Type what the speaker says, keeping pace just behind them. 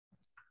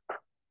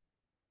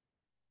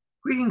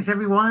Greetings,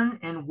 everyone,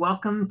 and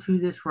welcome to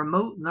this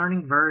remote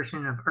learning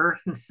version of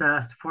ERTH and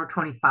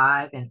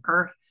SUST425 and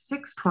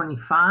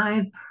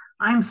ERTH625.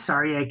 I'm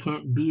sorry I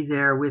can't be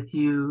there with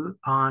you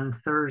on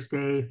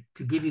Thursday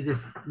to give you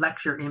this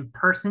lecture in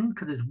person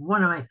because it's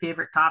one of my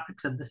favorite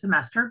topics of the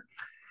semester.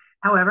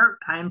 However,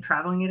 I am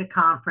traveling at a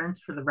conference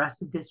for the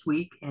rest of this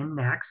week and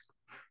next.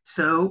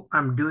 So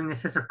I'm doing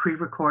this as a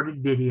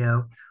pre-recorded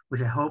video,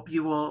 which I hope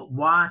you will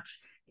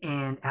watch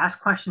and ask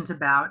questions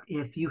about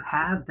if you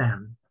have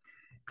them.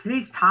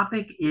 Today's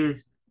topic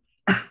is,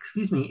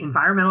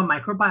 environmental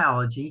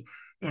microbiology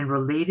and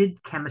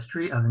related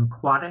chemistry of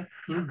aquatic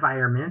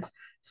environments,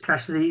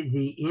 especially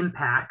the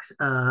impacts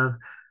of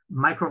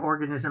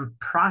microorganism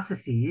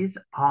processes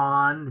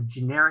on the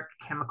generic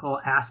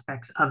chemical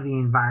aspects of the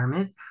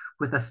environment,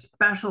 with a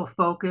special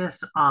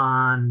focus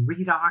on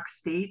redox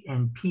state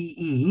and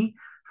PE,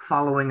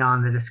 following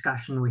on the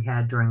discussion we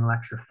had during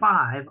lecture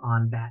 5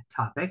 on that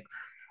topic,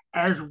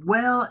 as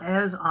well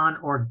as on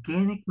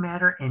organic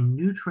matter and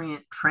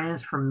nutrient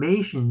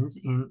transformations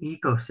in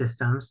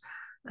ecosystems,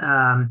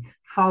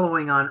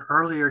 following on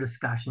earlier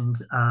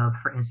discussions of,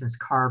 for instance,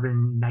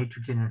 carbon,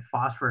 nitrogen, and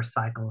phosphorus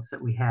cycles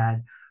that we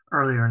had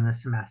earlier in the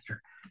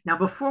semester. Now,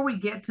 before we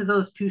get to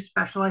those two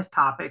specialized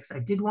topics, I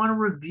did want to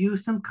review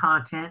some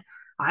content.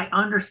 I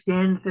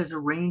understand that there's a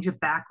range of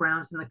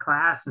backgrounds in the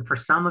class, and for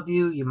some of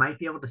you, you might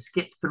be able to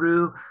skip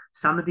through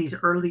some of these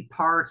early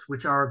parts,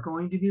 which are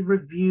going to be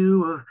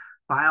review of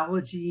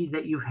biology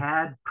that you've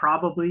had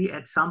probably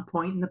at some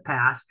point in the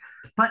past,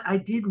 but I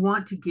did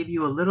want to give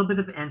you a little bit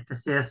of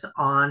emphasis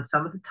on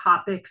some of the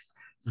topics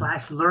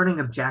 / learning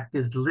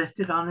objectives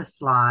listed on the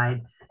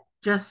slide,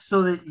 just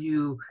so that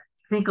you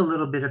think a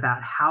little bit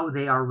about how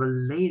they are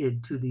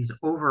related to these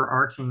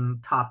overarching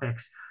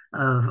topics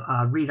of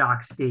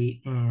redox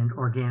state and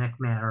organic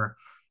matter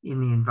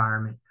in the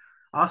environment.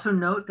 Also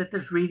note that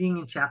there's reading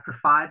in chapter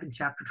 5 and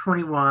chapter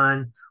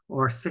 21,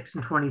 or 6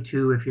 and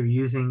 22 if you're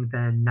using the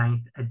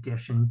 9th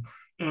edition.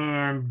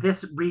 And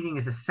this reading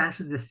is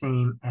essentially the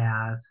same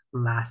as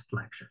last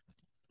lecture.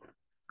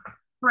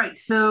 Right,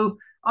 so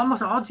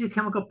almost all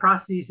geochemical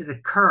processes that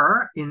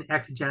occur in the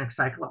exogenic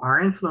cycle are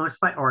influenced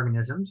by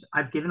organisms.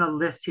 I've given a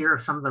list here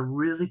of some of the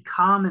really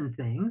common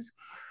things,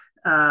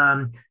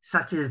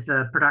 such as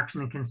the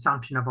production and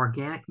consumption of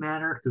organic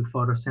matter through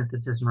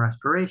photosynthesis and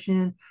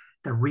respiration,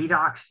 the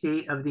redox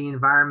state of the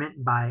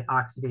environment by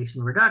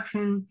oxidation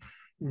reduction,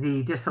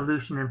 the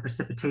dissolution and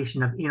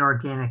precipitation of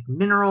inorganic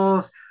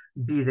minerals,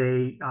 be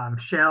they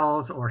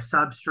shells or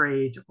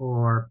substrate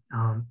or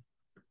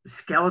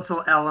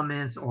skeletal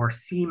elements or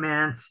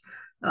cements.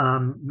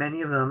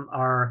 Many of them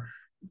are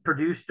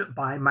produced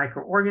by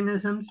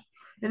microorganisms.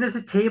 And there's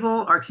a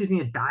table, or excuse me,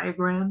 a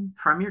diagram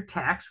from your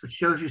text, which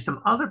shows you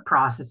some other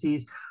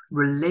processes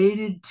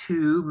related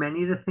to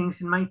many of the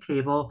things in my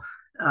table,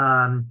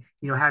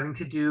 having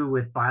to do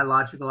with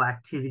biological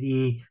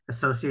activity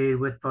associated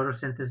with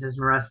photosynthesis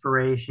and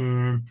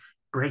respiration,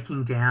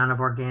 breaking down of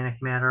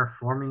organic matter,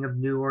 forming of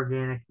new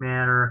organic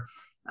matter,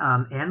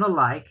 and the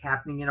like,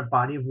 happening in a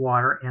body of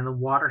water and the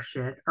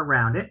watershed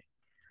around it.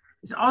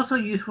 It's also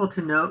useful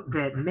to note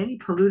that many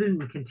polluted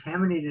and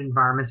contaminated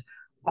environments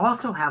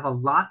also have a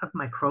lot of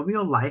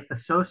microbial life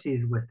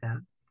associated with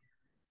them.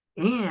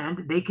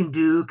 And they can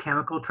do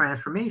chemical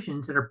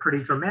transformations that are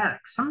pretty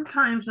dramatic.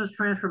 Sometimes those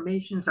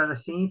transformations are the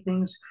same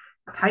things,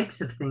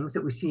 types of things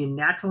that we see in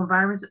natural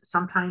environments.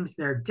 Sometimes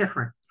they're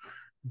different,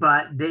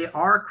 but they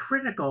are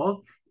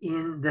critical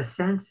in the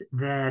sense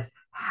that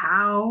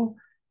how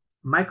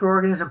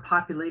microorganism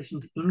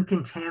populations in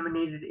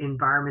contaminated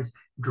environments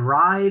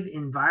drive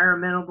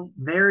environmental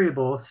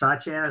variables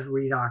such as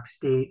redox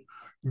state,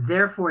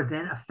 therefore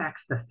then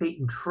affects the fate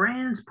and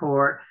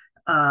transport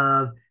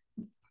of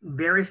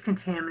various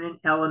contaminant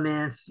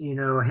elements,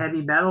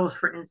 heavy metals,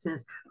 for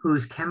instance,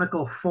 whose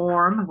chemical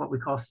form, what we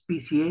call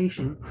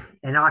speciation,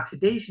 and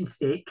oxidation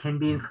state can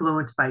be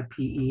influenced by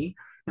PE,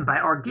 and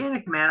by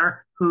organic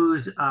matter,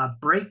 whose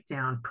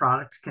breakdown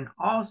products can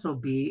also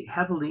be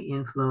heavily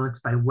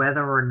influenced by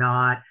whether or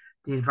not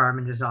the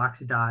environment is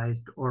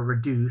oxidized or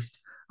reduced,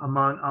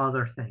 among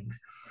other things.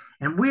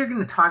 And we're going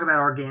to talk about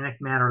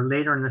organic matter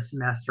later in the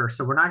semester,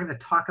 so we're not going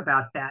to talk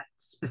about that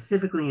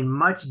specifically in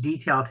much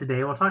detail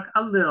today. We'll talk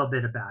a little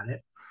bit about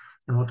it,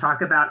 and we'll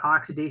talk about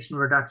oxidation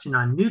reduction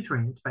on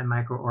nutrients by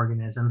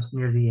microorganisms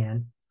near the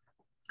end.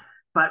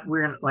 But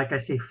we're going to, like I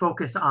say,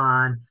 focus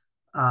on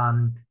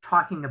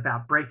talking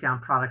about breakdown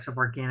products of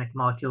organic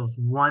molecules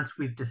once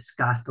we've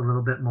discussed a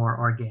little bit more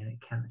organic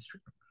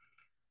chemistry.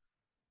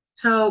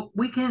 So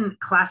we can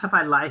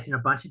classify life in a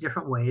bunch of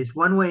different ways.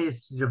 One way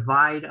is to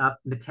divide up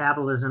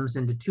metabolisms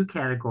into two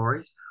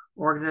categories: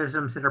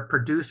 organisms that are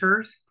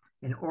producers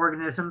and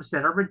organisms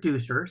that are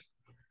reducers,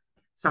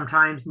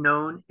 sometimes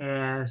known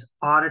as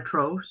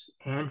autotrophs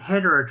and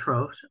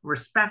heterotrophs,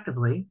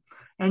 respectively.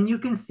 And you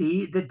can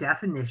see the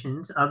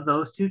definitions of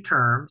those two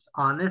terms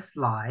on this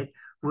slide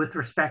with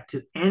respect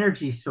to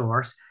energy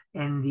source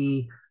and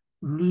the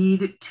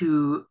need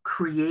to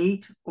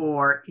create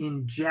or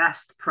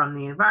ingest from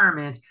the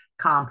environment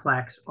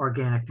complex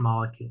organic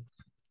molecules.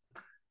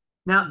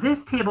 Now,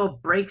 this table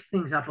breaks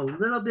things up a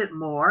little bit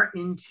more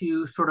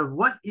into sort of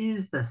what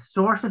is the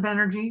source of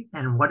energy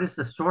and what is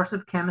the source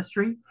of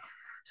chemistry.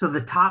 So the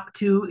top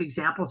two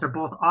examples are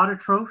both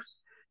autotrophs.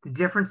 The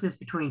differences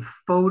between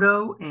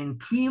photo and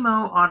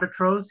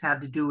chemoautotrophs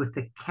have to do with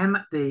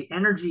the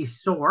energy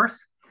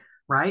source,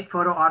 right?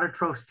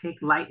 Photoautotrophs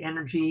take light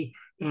energy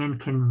and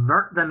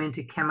convert them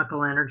into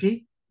chemical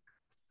energy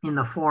in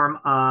the form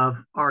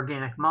of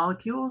organic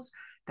molecules.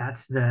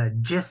 That's the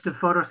gist of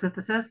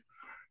photosynthesis.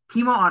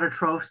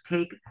 Chemoautotrophs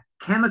take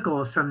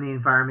chemicals from the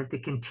environment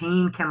that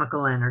contain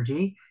chemical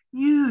energy,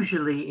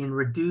 usually in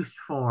reduced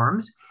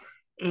forms,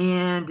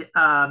 and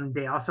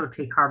they also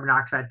take carbon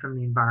dioxide from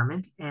the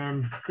environment,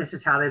 and this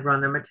is how they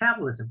run their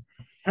metabolism.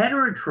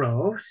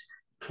 Heterotrophs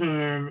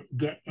can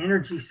get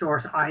energy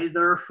source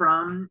either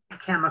from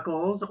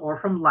chemicals or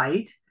from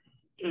light,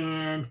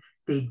 and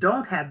they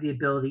don't have the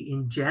ability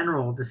in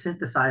general to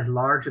synthesize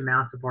large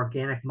amounts of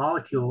organic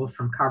molecules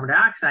from carbon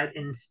dioxide,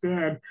 and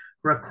instead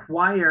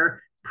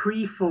require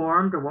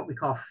preformed or what we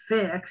call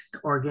fixed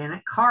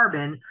organic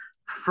carbon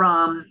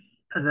from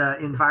the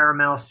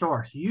environmental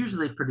source,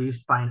 usually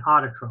produced by an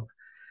autotroph.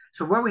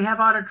 So where we have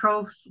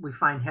autotrophs, we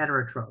find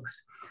heterotrophs.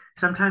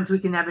 Sometimes we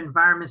can have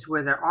environments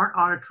where there aren't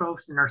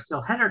autotrophs and are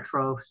still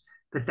heterotrophs,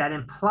 but that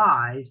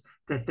implies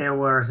that there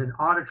was an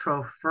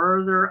autotroph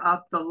further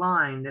up the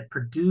line that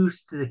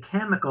produced the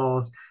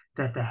chemicals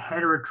that the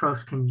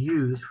heterotrophs can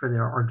use for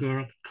their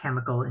organic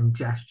chemical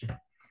ingestion.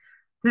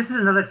 This is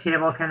another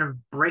table kind of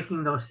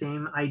breaking those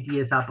same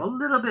ideas up a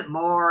little bit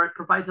more. It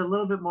provides a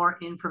little bit more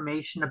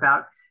information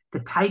about the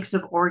types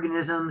of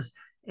organisms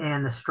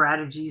and the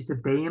strategies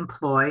that they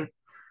employ.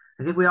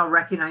 I think we all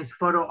recognize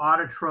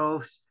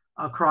photoautotrophs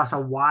across a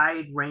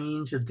wide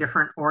range of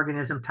different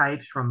organism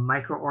types, from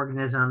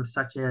microorganisms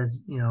such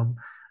as,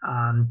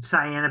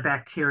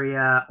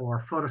 cyanobacteria,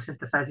 or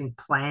photosynthesizing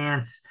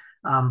plants,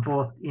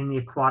 both in the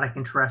aquatic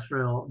and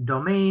terrestrial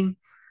domain.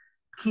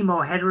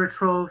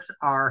 Chemoheterotrophs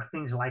are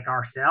things like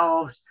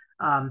ourselves,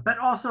 but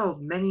also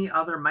many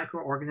other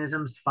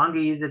microorganisms,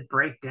 fungi that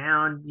break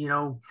down,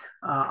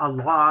 a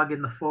log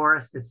in the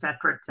forest, et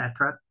cetera, et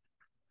cetera.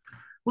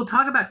 We'll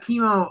talk about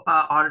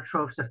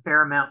chemoautotrophs a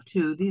fair amount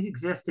too. These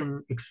exist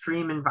in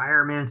extreme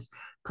environments,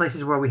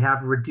 places where we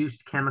have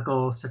reduced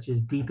chemicals, such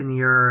as deep in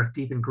the earth,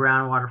 deep in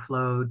groundwater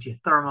flow,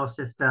 geothermal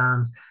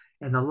systems,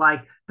 and the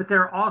like. But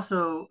there are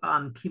also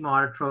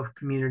chemoautotroph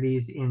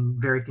communities in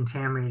very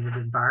contaminated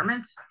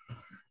environments.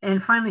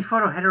 And finally,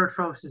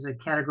 photoheterotrophs is a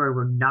category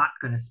we're not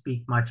going to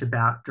speak much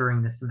about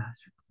during the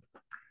semester.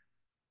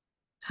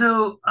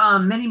 So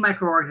many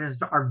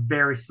microorganisms are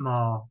very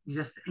small,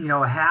 just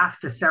a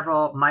half to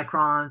several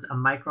microns, a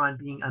micron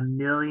being a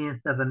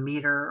millionth of a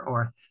meter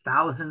or a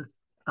thousandth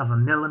of a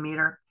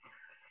millimeter.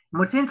 And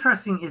what's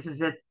interesting is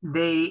that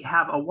they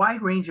have a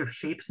wide range of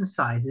shapes and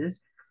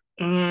sizes,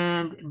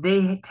 and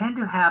they tend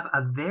to have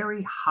a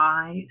very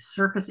high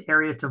surface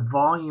area to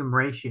volume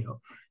ratio.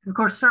 And of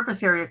course,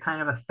 surface area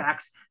kind of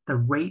affects the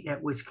rate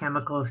at which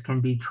chemicals can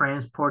be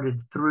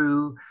transported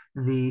through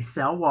the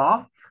cell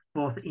wall,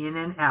 both in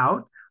and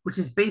out, which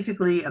is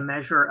basically a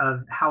measure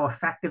of how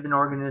effective an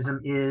organism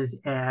is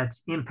at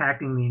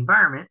impacting the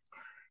environment.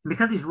 And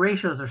because these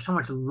ratios are so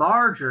much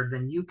larger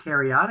than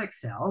eukaryotic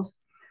cells,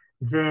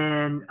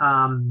 then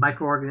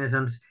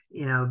microorganisms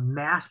in a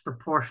mass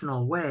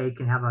proportional way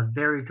can have a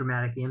very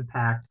dramatic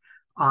impact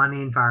on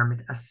the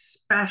environment,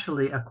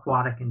 especially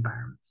aquatic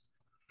environments.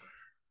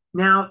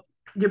 Now,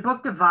 your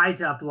book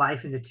divides up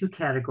life into two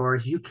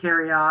categories: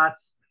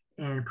 eukaryotes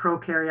and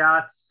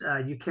prokaryotes.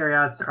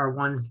 Eukaryotes are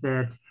ones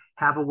that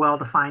have a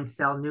well-defined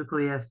cell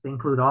nucleus. They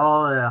include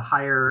all the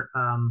higher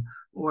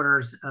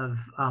orders of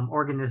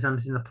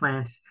organisms in the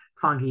plant,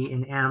 fungi,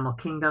 and animal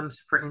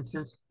kingdoms, for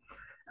instance.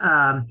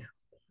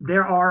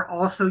 There are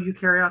also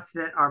eukaryotes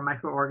that are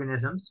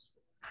microorganisms,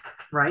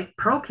 right?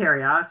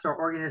 Prokaryotes are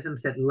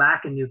organisms that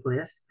lack a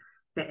nucleus,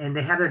 and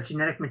they have their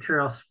genetic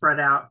material spread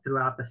out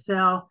throughout the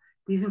cell.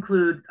 These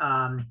include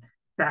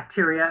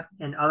bacteria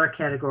and other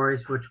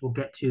categories, which we'll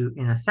get to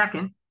in a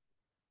second.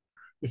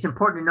 It's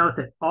important to note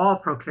that all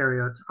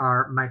prokaryotes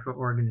are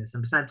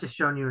microorganisms. And I've just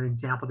shown you an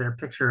example there, a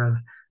picture of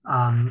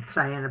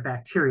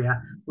cyanobacteria,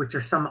 which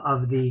are some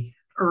of the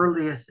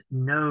earliest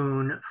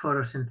known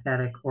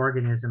photosynthetic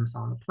organisms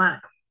on the planet.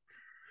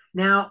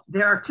 Now,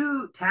 there are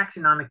two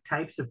taxonomic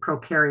types of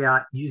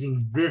prokaryote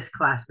using this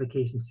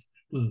classification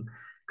scheme: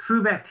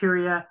 true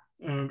bacteria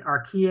and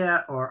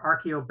archaea or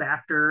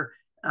archaeobacter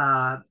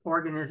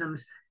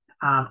organisms.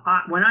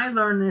 When I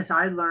learned this,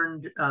 I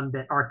learned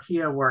that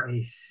archaea were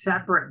a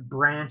separate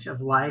branch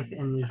of life,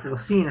 and as we'll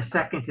see in a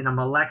second, in a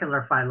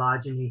molecular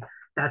phylogeny,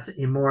 that's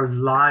a more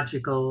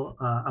logical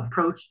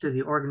approach to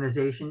the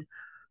organization.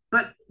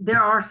 But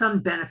there are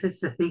some benefits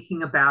to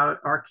thinking about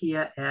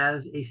archaea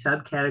as a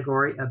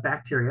subcategory of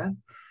bacteria.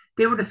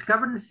 They were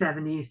discovered in the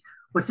 70s.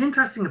 What's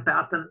interesting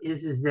about them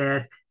is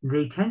that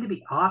they tend to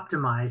be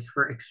optimized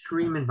for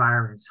extreme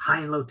environments: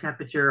 high and low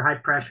temperature, high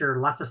pressure,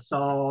 lots of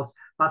salts,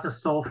 lots of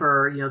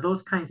sulfur,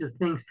 those kinds of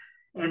things.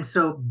 and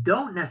so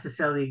don't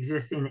necessarily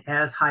exist in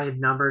as high of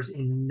numbers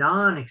in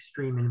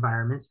non-extreme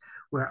environments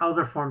where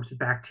other forms of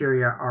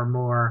bacteria are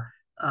more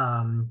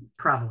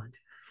prevalent.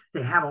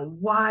 They have a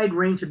wide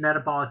range of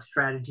metabolic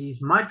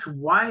strategies, much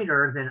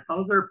wider than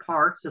other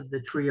parts of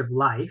the tree of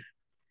life,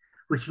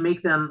 which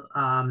make them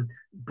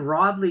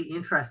broadly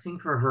interesting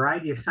for a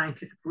variety of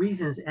scientific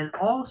reasons, and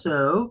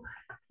also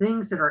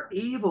things that are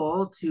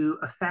able to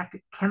affect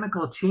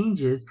chemical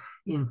changes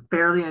in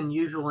fairly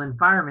unusual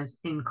environments,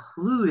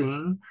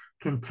 including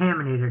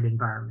contaminated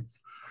environments.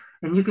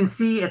 And you can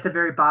see at the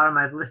very bottom,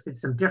 I've listed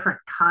some different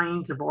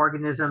kinds of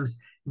organisms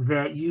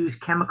that use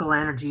chemical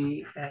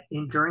energy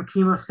during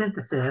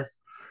chemosynthesis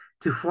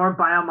to form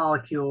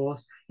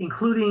biomolecules,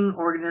 including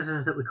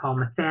organisms that we call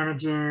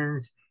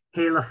methanogens,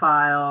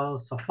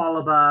 halophiles,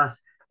 sulfolobus,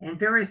 and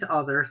various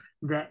others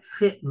that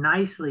fit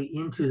nicely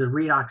into the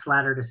redox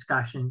ladder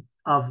discussion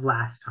of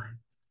last time.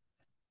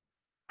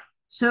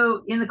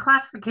 So in the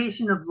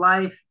classification of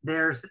life,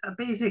 there's a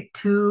basic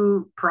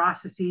two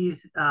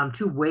processes,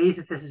 two ways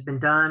that this has been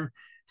done.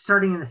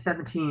 Starting in the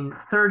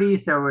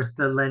 1730s, there was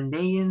the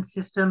Linnaean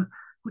system,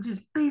 which is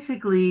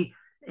basically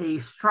a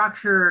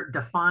structure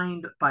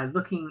defined by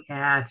looking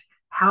at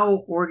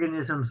how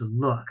organisms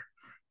look.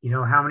 You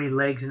know, how many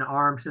legs and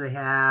arms do they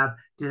have?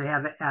 Do they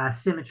have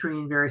symmetry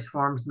in various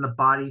forms in the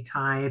body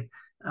type?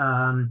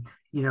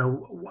 You know,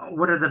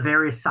 what are the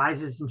various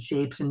sizes and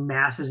shapes and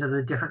masses of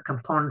the different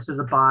components of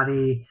the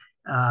body?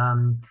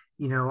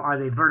 You know, are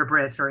they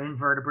vertebrates or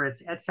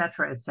invertebrates, et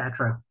cetera, et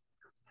cetera.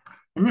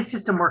 And this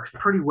system works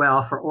pretty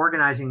well for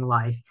organizing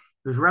life.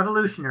 It was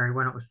revolutionary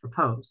when it was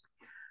proposed.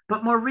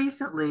 But more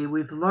recently,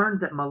 we've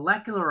learned that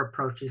molecular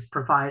approaches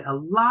provide a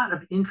lot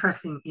of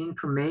interesting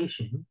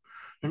information.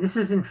 And this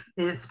is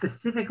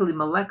specifically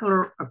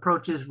molecular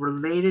approaches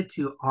related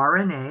to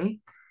RNA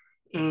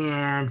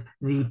and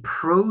the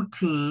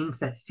proteins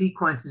that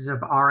sequences of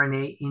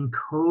RNA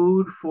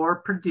encode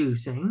for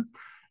producing,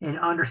 and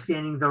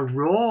understanding the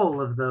role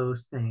of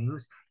those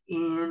things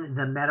in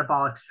the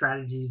metabolic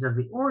strategies of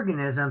the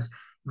organisms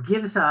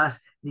gives us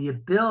the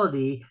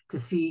ability to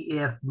see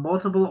if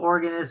multiple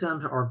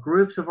organisms or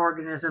groups of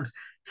organisms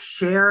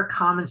share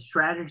common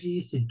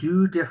strategies to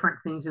do different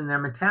things in their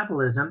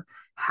metabolism,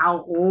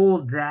 how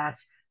old that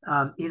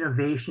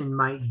innovation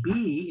might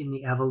be in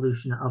the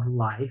evolution of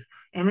life.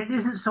 And it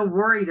isn't so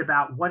worried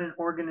about what an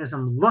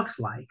organism looks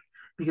like,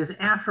 because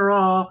after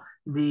all,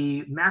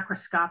 the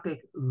macroscopic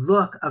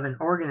look of an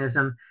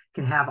organism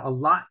can have a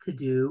lot to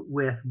do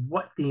with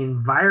what the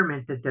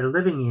environment that they're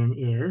living in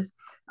is,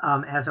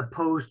 as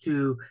opposed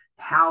to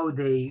how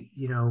they,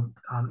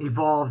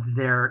 evolved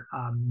their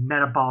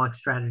metabolic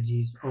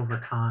strategies over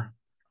time.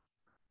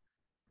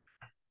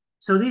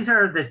 So these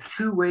are the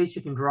two ways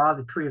you can draw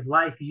the tree of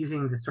life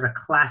using the sort of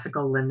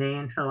classical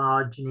Linnaean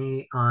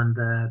phylogeny on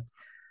the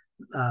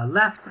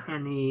left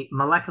and the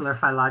molecular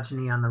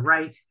phylogeny on the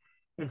right.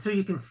 And so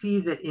you can see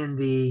that in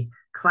the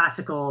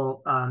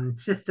classical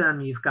system,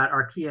 you've got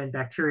archaea and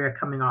bacteria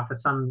coming off of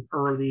some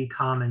early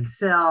common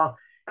cell,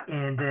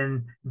 and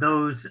then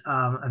those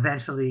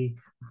eventually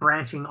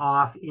branching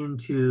off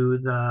into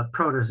the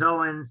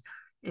protozoans,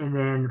 and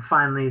then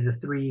finally the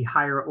three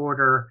higher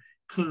order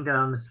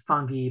kingdoms,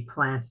 fungi,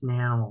 plants, and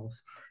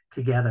animals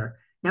together.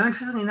 Now,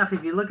 interestingly enough,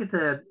 if you look at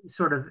the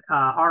sort of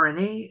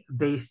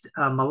RNA-based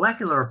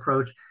molecular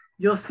approach,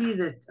 you'll see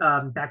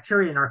that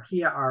bacteria and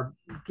archaea are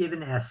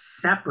given as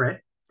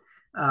separate,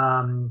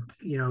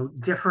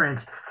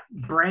 different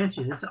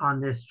branches on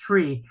this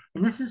tree.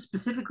 And this is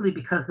specifically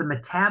because the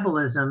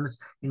metabolisms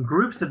and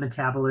groups of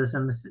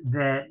metabolisms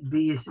that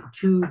these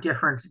two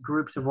different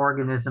groups of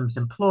organisms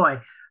employ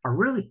are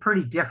really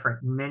pretty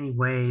different in many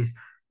ways,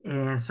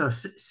 and so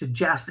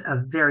suggest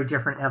a very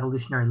different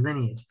evolutionary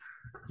lineage.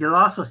 You'll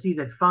also see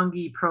that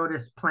fungi,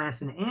 protists,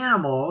 plants, and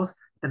animals,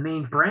 the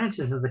main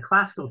branches of the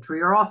classical tree,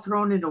 are all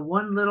thrown into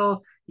one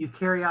little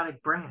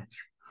eukaryotic branch.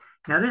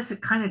 Now, this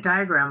kind of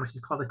diagram, which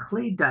is called a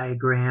clade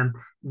diagram,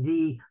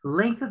 the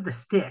length of the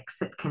sticks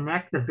that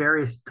connect the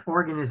various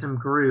organism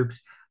groups,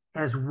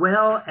 as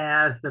well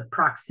as the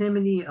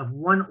proximity of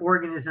one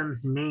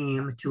organism's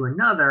name to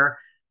another,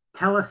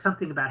 tell us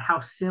something about how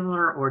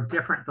similar or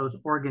different those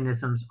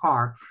organisms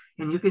are.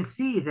 And you can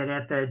see that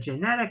at the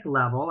genetic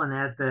level and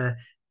at the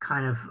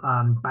kind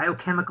of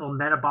biochemical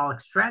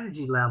metabolic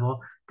strategy level,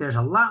 there's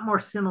a lot more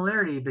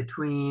similarity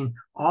between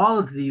all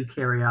of the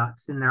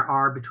eukaryotes than there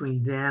are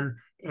between them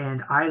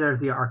and either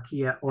the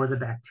archaea or the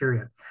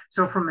bacteria.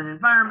 So from an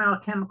environmental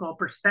chemical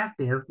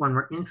perspective, when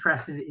we're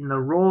interested in the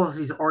roles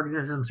these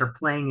organisms are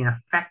playing in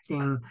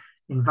affecting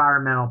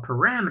environmental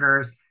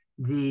parameters,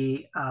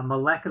 the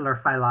molecular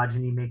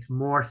phylogeny makes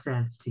more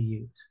sense to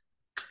use.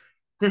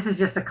 This is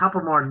just a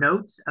couple more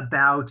notes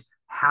about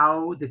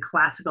how the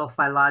classical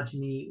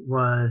phylogeny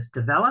was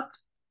developed.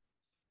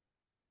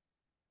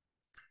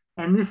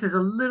 And this is a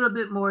little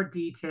bit more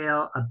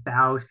detail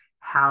about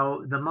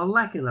how the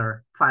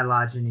molecular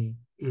phylogeny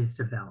is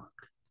developed.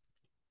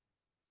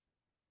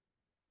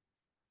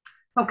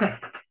 Okay,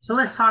 so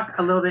let's talk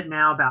a little bit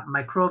now about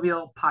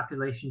microbial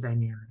population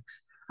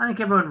dynamics. I think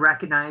everyone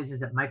recognizes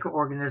that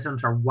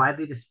microorganisms are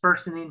widely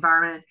dispersed in the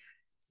environment.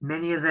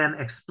 Many of them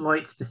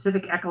exploit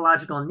specific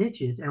ecological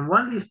niches. And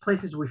one of these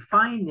places we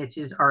find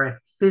niches are at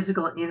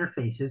physical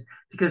interfaces,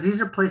 because these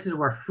are places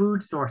where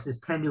food sources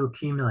tend to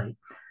accumulate.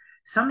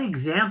 Some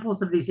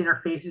examples of these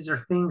interfaces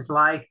are things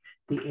like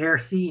the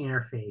air-sea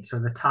interface, or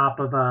the top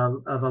of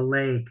a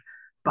lake,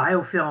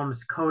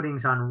 biofilms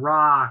coatings on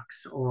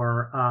rocks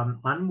or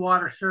on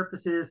water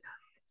surfaces,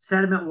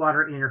 sediment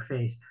water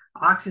interface,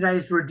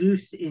 oxidized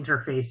reduced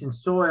interface in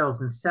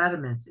soils and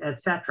sediments,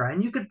 etc.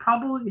 And you could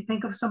probably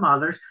think of some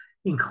others,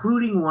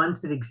 including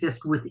ones that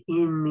exist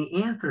within the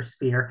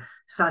anthrosphere,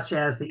 such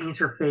as the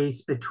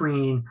interface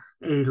between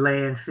a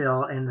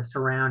landfill and the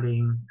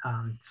surrounding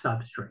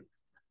substrate.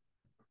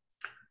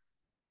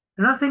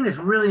 Another thing that's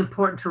really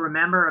important to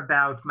remember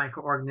about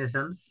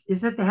microorganisms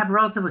is that they have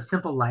relatively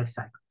simple life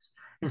cycles.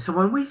 And so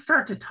when we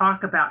start to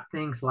talk about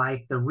things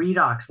like the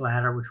redox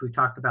ladder, which we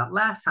talked about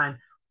last time,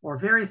 or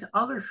various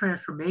other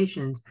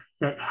transformations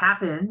that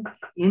happen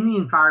in the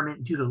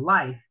environment due to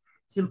life,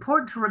 it's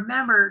important to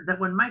remember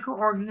that when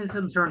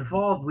microorganisms are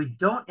involved, we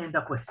don't end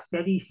up with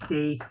steady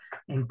state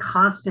and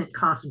constant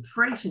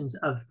concentrations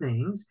of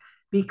things,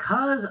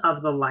 because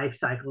of the life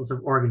cycles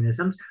of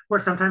organisms, where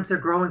sometimes they're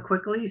growing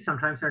quickly,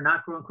 sometimes they're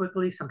not growing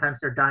quickly, sometimes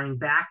they're dying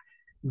back.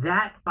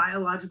 That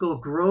biological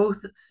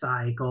growth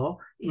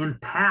cycle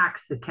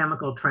impacts the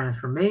chemical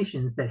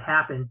transformations that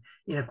happen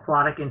in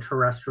aquatic and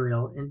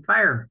terrestrial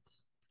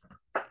environments.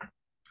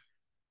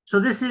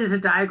 So this is a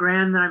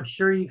diagram that I'm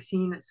sure you've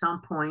seen at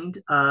some point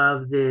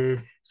of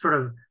the sort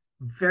of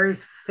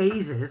various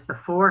phases, the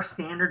four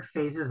standard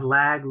phases: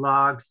 lag,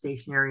 log,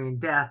 stationary, and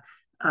death,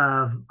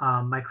 of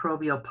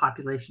microbial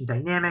population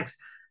dynamics.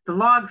 The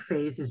log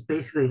phase is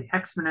basically an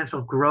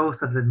exponential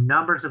growth of the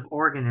numbers of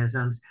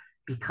organisms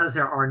because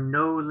there are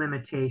no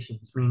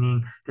limitations,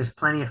 meaning there's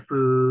plenty of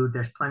food,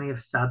 there's plenty of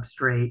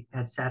substrate,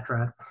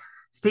 etc.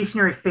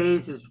 Stationary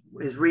phase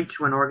is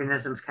reached when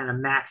organisms kind of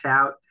max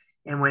out,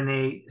 and when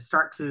they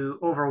start to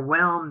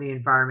overwhelm the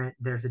environment,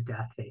 there's a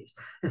death phase.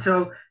 And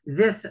so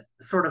this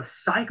sort of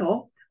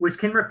cycle, which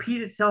can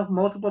repeat itself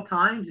multiple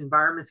times,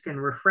 environments can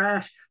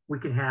refresh. We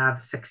can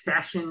have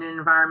succession in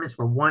environments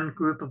where one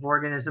group of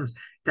organisms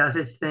does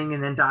its thing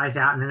and then dies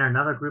out, and then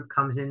another group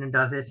comes in and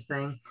does its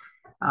thing.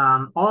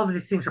 All of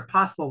these things are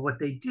possible. What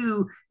they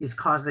do is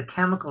cause the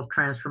chemical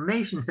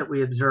transformations that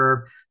we observe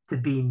to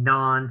be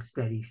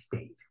non-steady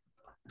state.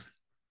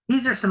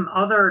 These are some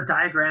other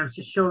diagrams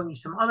just showing you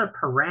some other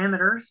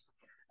parameters.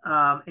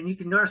 And you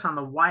can notice on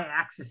the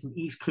y-axis in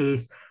each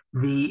case,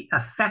 the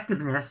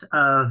effectiveness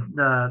of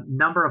the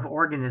number of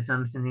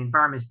organisms in the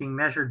environment is being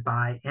measured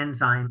by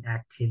enzyme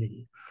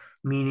activity,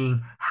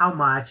 meaning how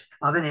much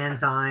of an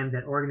enzyme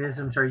that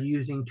organisms are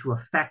using to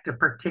affect a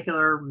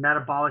particular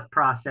metabolic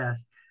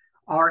process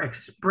are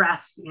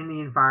expressed in the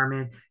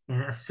environment,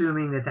 and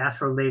assuming that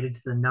that's related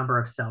to the number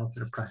of cells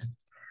that are present.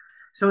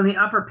 So in the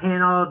upper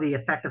panel, the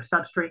effective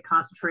substrate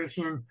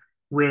concentration,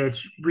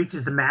 which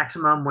reaches the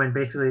maximum when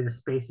basically the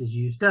space is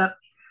used up.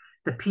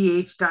 The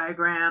pH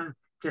diagram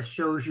just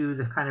shows you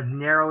the kind of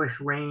narrowish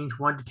range,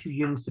 1 to 2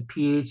 units of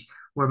pH,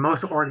 where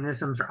most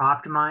organisms are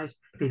optimized.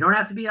 They don't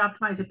have to be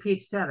optimized at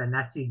pH 7.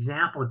 That's the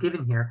example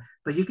given here.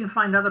 But you can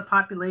find other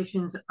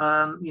populations,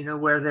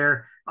 where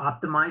they're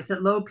optimized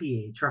at low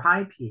pH or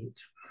high pH.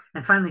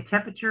 And finally,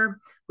 temperature,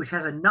 which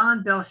has a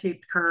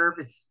non-bell-shaped curve.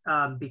 It's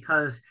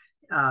because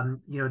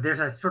there's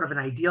a sort of an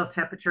ideal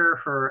temperature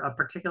for a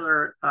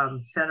particular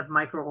set of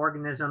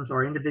microorganisms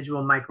or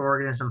individual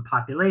microorganism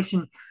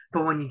population.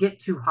 But when you get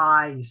too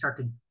high and you start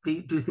to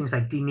do things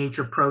like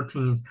denature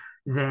proteins,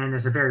 then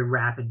there's a very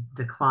rapid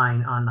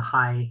decline on the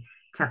high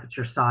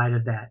temperature side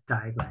of that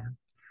diagram.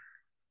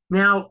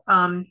 Now,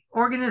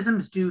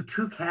 organisms do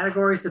two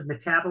categories of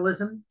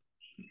metabolism.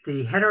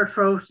 The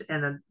heterotrophs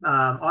and the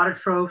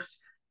autotrophs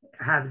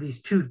have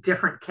these two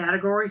different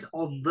categories,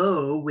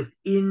 although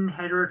within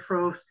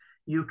heterotrophs,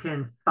 you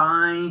can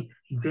find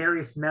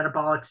various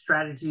metabolic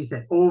strategies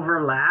that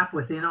overlap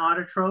within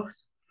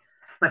autotrophs.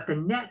 But the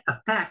net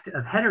effect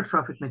of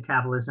heterotrophic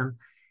metabolism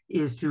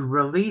is to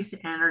release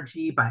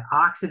energy by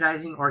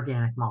oxidizing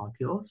organic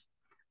molecules,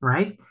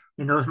 right?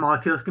 And those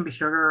molecules can be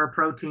sugar or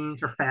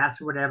proteins or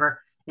fats or whatever.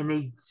 And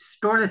they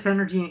store this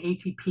energy in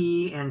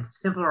ATP and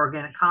simpler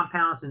organic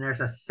compounds. And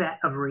there's a set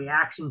of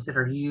reactions that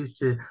are used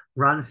to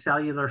run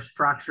cellular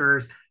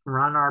structures,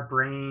 run our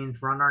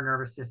brains, run our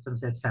nervous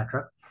systems,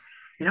 etc.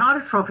 In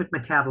autotrophic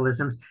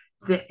metabolisms,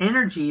 the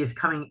energy is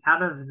coming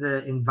out of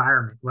the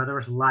environment, whether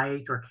it's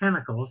light or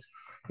chemicals,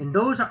 and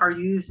those are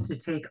used to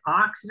take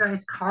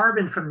oxidized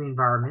carbon from the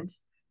environment,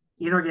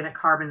 inorganic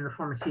carbon in the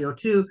form of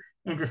CO2,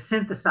 and to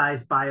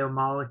synthesize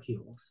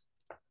biomolecules.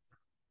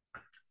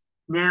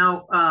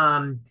 Now,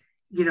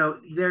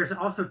 there's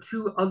also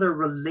two other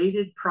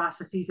related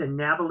processes,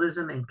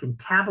 anabolism and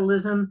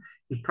catabolism.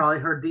 You've probably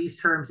heard these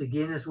terms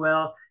again as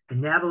well.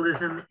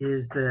 Anabolism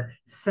is the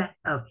set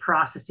of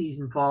processes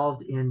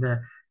involved in the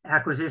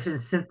acquisition,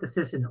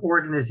 synthesis, and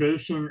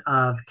organization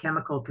of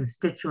chemical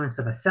constituents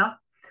of a cell,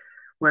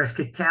 whereas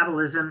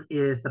catabolism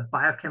is the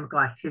biochemical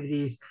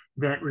activities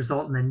that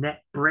result in the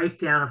net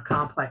breakdown of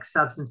complex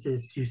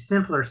substances to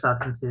simpler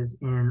substances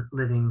in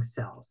living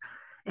cells.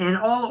 And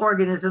all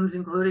organisms,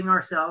 including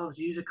ourselves,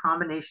 use a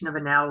combination of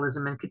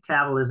anabolism and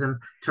catabolism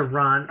to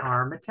run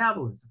our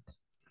metabolisms.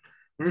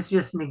 And this is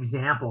just an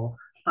example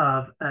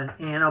of an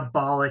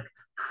anabolic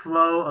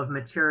flow of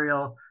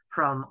material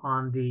from,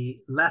 on the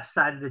left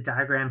side of the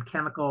diagram,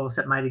 chemicals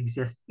that might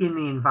exist in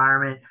the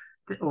environment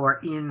or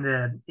in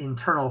the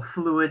internal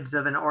fluids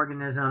of an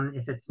organism,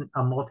 if it's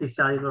a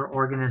multicellular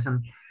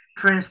organism,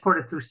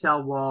 transported through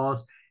cell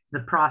walls,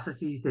 the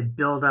processes that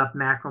build up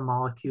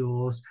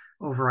macromolecules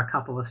over a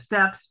couple of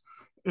steps,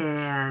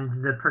 and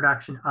the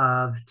production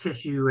of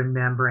tissue and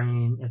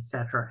membrane, et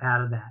cetera,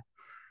 out of that.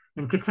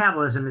 And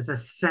catabolism is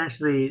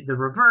essentially the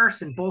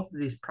reverse, and both of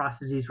these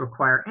processes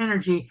require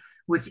energy,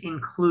 which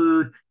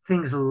include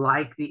things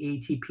like the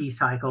ATP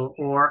cycle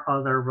or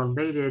other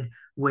related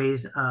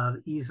ways of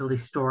easily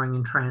storing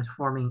and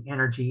transforming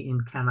energy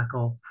in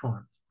chemical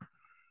form.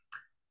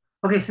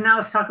 Okay, so now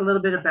let's talk a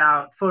little bit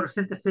about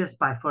photosynthesis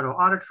by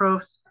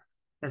photoautotrophs.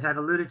 As I've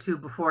alluded to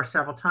before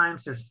several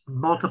times, there's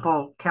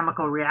multiple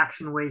chemical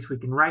reaction ways we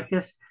can write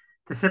this.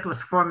 The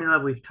simplest formula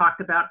we've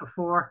talked about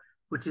before,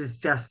 which is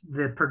just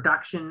the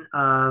production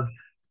of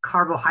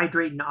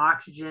carbohydrate and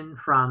oxygen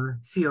from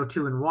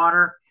CO2 and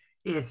water.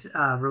 It's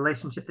a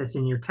relationship that's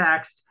in your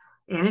text,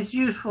 and it's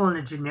useful in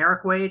a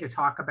generic way to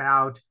talk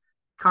about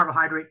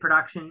carbohydrate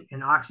production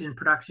and oxygen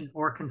production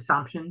or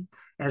consumption.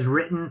 As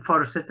written,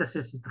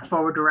 photosynthesis is the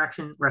forward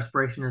direction,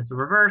 respiration is the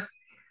reverse.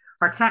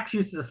 Our text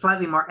uses a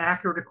slightly more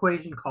accurate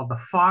equation called the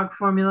Fogg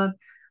formula,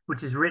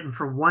 which is written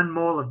for 1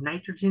 mole of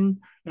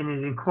nitrogen, and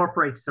it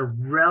incorporates the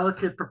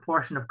relative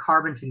proportion of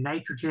carbon to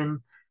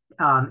nitrogen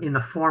in the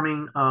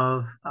forming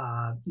of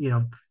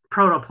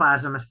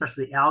protoplasm,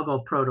 especially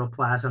algal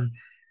protoplasm,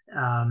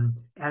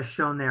 as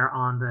shown there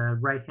on the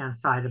right-hand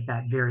side of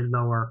that very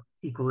lower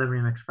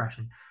equilibrium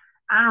expression.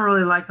 I don't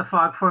really like the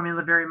Fogg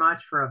formula very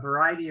much for a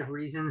variety of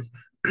reasons.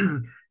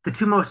 The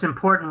two most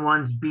important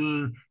ones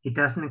being it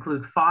doesn't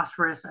include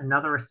phosphorus,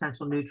 another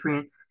essential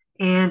nutrient,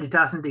 and it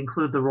doesn't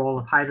include the role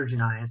of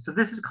hydrogen ions. So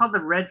this is called the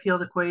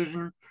Redfield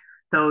equation.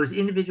 Those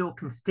individual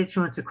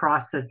constituents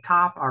across the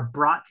top are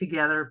brought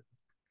together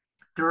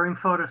during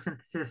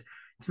photosynthesis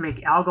to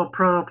make algal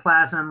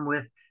protoplasm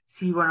with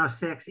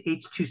C106,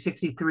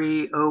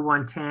 H263,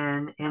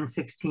 O110,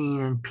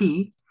 N16, and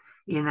P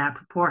in that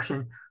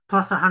proportion,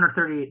 plus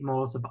 138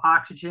 moles of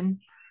oxygen.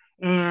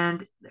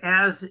 And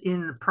as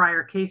in the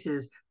prior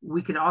cases,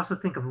 we could also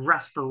think of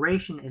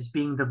respiration as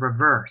being the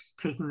reverse,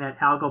 taking that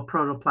algal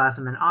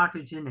protoplasm and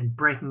oxygen and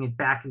breaking it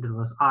back into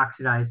those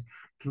oxidized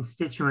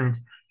constituent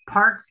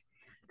parts.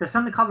 There's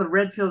something called the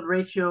Redfield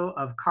ratio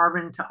of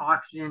carbon to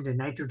oxygen to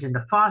nitrogen to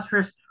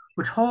phosphorus,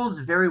 which holds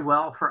very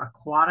well for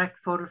aquatic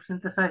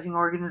photosynthesizing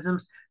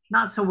organisms,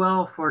 not so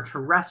well for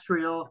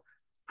terrestrial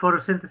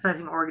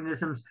photosynthesizing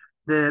organisms.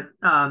 The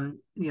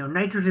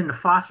nitrogen to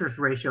phosphorus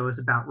ratio is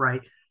about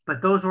right,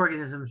 but those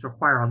organisms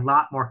require a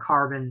lot more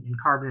carbon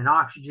and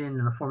oxygen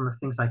in the form of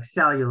things like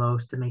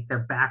cellulose to make their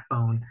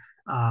backbone,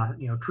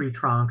 tree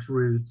trunks,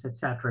 roots, et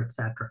cetera, et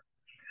cetera.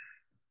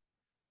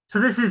 So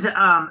this is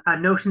a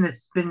notion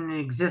that's been in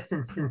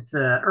existence since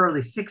the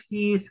early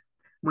 60s.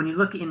 When you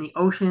look in the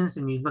oceans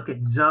and you look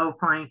at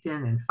zooplankton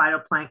and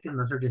phytoplankton,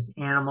 those are just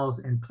animals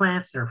and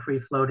plants that are free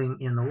floating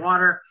in the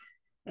water.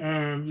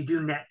 And you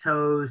do net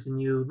tows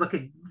and you look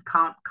at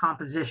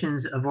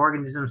compositions of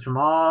organisms from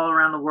all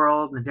around the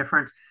world and the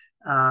different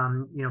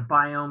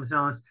biome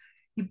zones.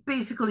 You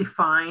basically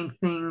find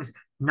things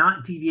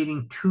not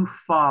deviating too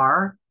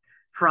far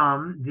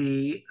from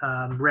the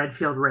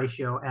Redfield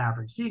ratio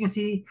average. So you can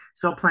see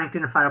zooplankton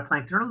and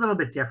phytoplankton are a little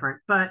bit different,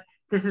 but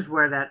this is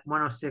where that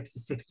 106 to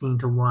 16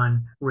 to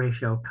 1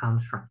 ratio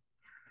comes from.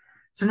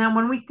 So now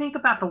when we think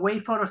about the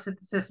way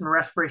photosynthesis and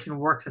respiration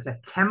works as a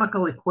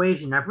chemical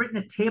equation, I've written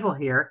a table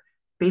here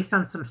based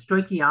on some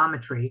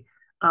stoichiometry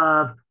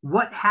of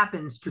what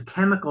happens to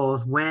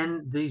chemicals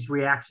when these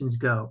reactions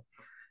go.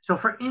 So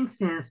for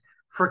instance,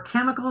 for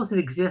chemicals that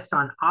exist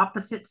on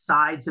opposite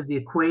sides of the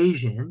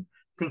equation,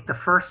 think the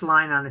first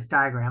line on this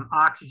diagram,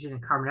 oxygen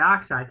and carbon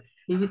dioxide,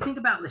 if you think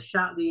about Le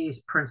Chatelier's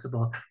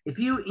principle, if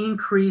you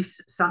increase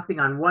something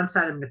on one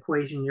side of an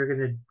equation, you're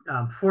going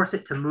to force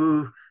it to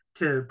move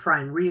to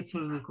try and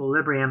reattain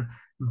equilibrium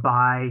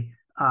by,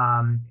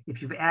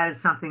 if you've added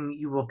something,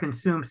 you will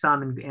consume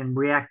some and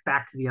react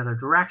back to the other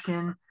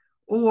direction.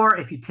 Or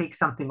if you take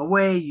something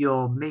away,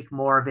 you'll make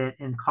more of it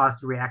and cause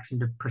the reaction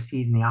to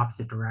proceed in the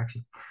opposite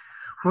direction.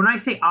 When I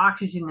say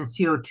oxygen and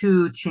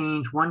CO2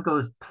 change, one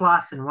goes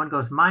plus and one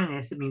goes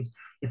minus, it means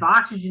if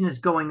oxygen is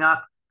going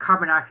up,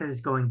 carbon dioxide is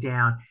going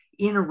down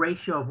in a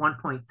ratio of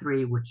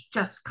 1.3, which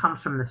just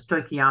comes from the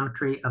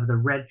stoichiometry of the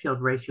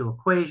Redfield ratio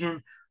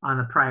equation on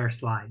the prior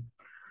slide.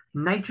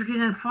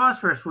 Nitrogen and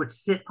phosphorus, which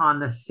sit on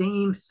the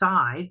same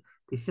side,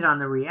 they sit on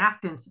the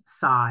reactants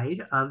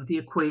side of the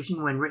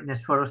equation when written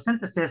as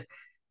photosynthesis,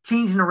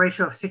 change in a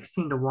ratio of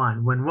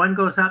 16:1. When one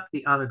goes up,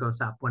 the other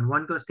goes up. When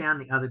one goes down,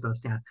 the other goes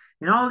down.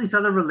 And all these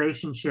other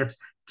relationships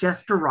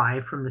just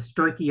derive from the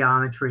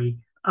stoichiometry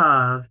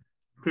of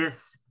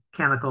this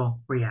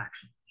chemical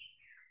reaction.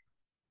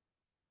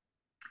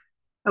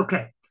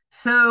 Okay,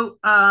 so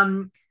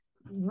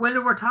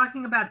whether we're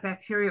talking about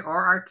bacteria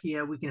or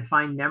archaea, we can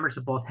find members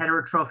of both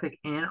heterotrophic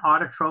and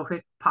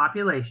autotrophic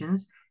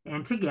populations,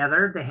 and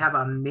together they have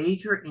a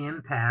major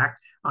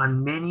impact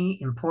on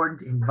many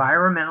important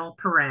environmental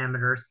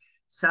parameters,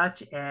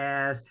 such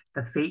as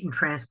the fate and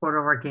transport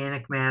of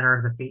organic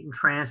matter, the fate and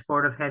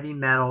transport of heavy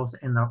metals,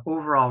 and the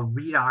overall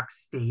redox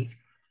state,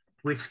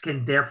 which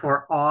can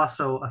therefore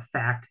also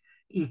affect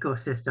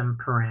ecosystem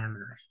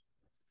parameters.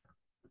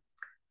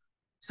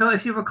 So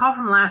if you recall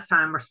from last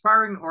time,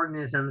 respiring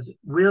organisms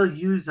will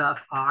use up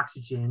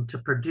oxygen to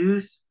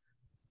produce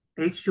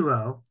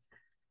H2O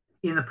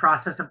in the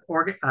process of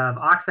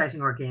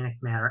oxidizing organic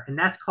matter, and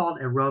that's called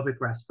aerobic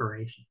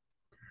respiration.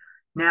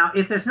 Now,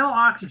 if there's no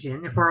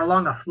oxygen, if we're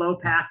along a flow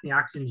path, the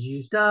oxygen is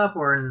used up,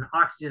 or in an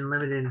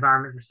oxygen-limited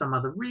environment for some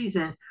other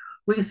reason,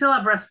 we can still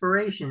have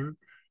respiration.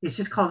 It's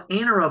just called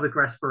anaerobic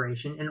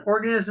respiration, and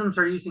organisms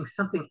are using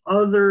something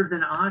other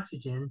than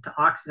oxygen to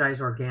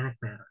oxidize organic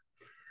matter.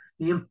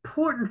 The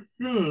important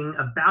thing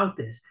about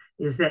this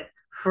is that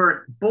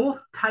for both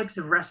types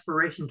of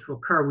respiration to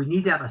occur, we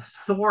need to have a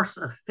source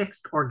of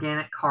fixed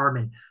organic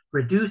carbon,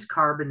 reduced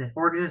carbon that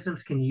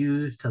organisms can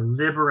use to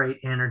liberate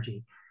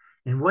energy.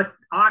 And what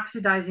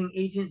oxidizing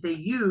agent they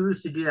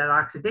use to do that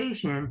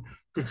oxidation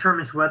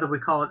determines whether we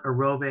call it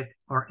aerobic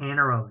or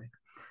anaerobic.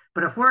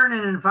 But if we're in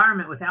an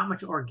environment without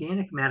much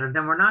organic matter,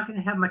 then we're not going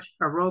to have much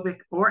aerobic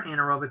or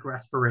anaerobic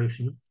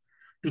respiration,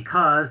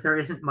 because there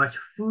isn't much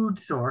food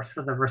source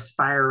for the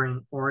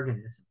respiring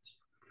organisms.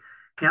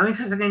 Now,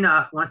 interestingly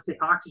enough, once the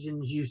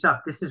oxygen is used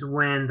up, this is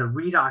when the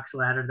redox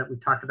ladder that we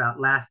talked about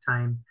last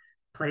time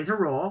plays a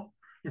role.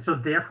 And so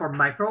therefore,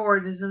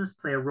 microorganisms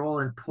play a role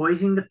in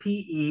poisoning the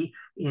PE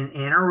in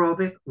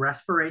anaerobic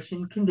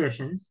respiration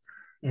conditions.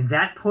 And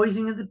that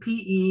poisoning of the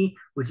PE,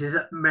 which is,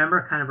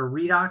 remember, kind of a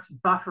redox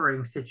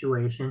buffering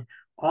situation,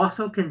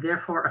 also can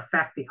therefore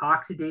affect the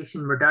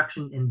oxidation,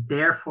 reduction, and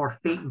therefore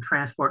fate and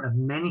transport of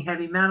many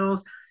heavy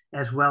metals,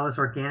 as well as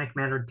organic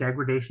matter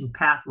degradation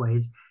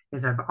pathways,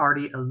 as I've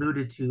already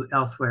alluded to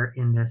elsewhere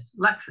in this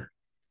lecture.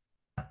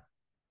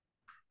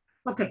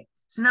 Okay,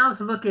 so now let's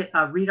look at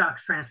redox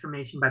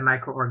transformation by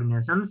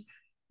microorganisms.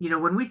 You know,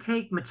 when we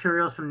take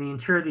materials from the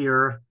interior of the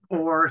earth,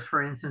 ores,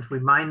 for instance, we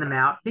mine them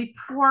out, they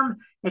form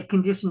at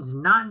conditions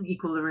not in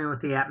equilibrium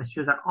with the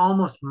atmosphere. They're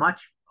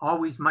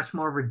always much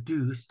more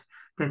reduced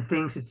than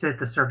things that sit at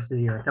the surface of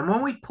the earth. And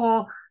when we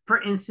pull,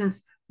 for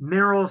instance,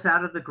 minerals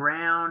out of the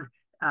ground,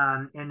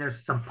 and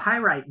there's some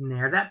pyrite in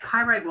there, that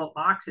pyrite will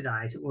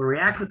oxidize. It will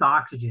react with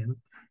oxygen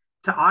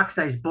to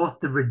oxidize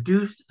both the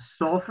reduced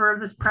sulfur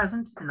that's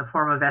present in the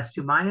form of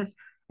S2 minus,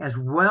 as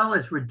well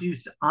as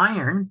reduced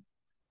iron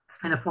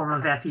in the form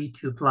of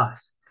Fe2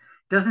 plus.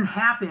 It doesn't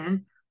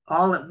happen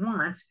all at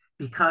once,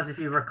 because if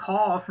you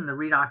recall from the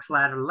redox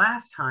ladder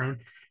last time,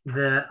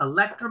 the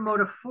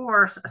electromotive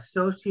force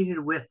associated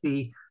with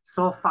the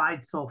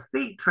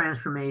sulfide-sulfate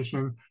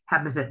transformation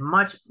happens at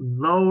much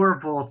lower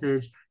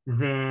voltage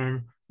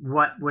than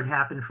what would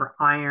happen for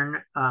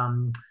iron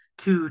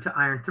 2 to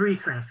iron 3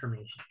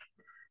 transformation.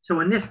 So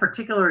in this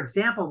particular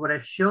example, what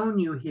I've shown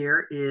you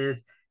here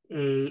is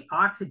a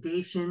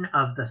oxidation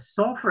of the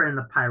sulfur in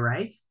the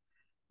pyrite,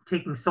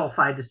 taking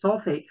sulfide to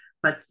sulfate,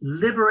 but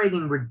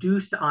liberating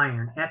reduced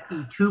iron,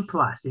 Fe2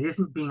 plus. It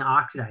isn't being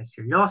oxidized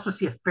here. You also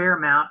see a fair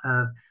amount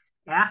of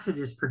acid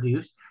is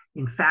produced.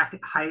 In fact,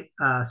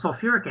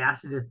 sulfuric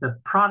acid is the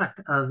product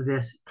of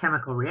this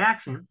chemical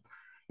reaction.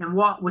 And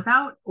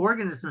without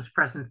organisms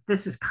present,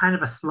 this is kind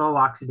of a slow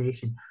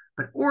oxidation.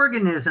 But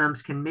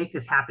organisms can make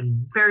this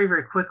happen very,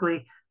 very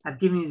quickly. I've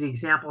given you the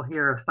example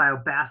here of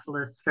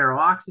thiobacillus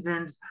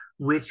ferrooxidans,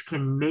 which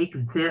can make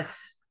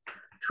this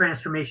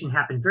transformation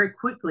happen very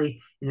quickly,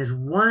 and is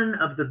one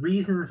of the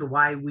reasons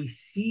why we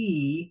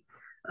see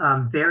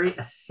very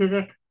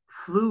acidic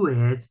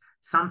fluids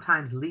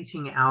sometimes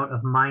leaching out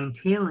of mine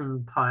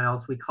tailing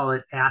piles. We call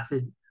it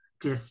acid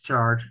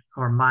discharge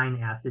or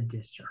mine acid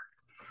discharge.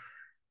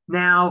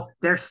 Now,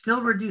 there's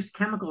still reduced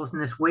chemicals in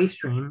this waste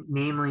stream,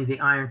 namely the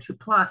iron 2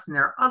 plus, and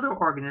there are other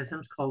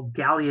organisms called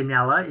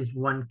Gallionella is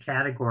one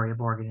category of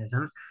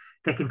organisms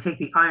that can take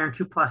the iron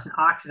 2 plus and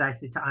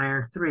oxidize it to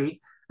iron 3,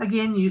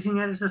 again, using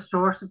it as a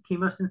source of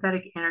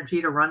chemosynthetic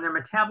energy to run their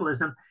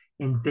metabolism,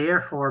 and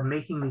therefore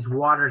making these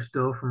waters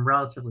go from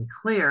relatively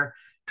clear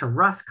to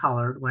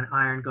rust-colored when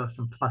iron goes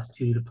from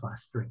 +2 to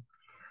 +3.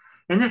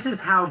 And this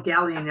is how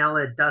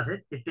Gallionella does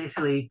it. It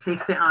basically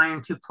takes the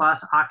iron 2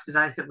 plus,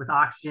 oxidizes it with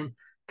oxygen,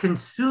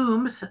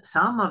 consumes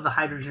some of the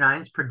hydrogen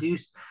ions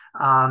produced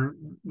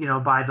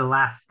by the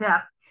last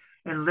step,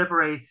 and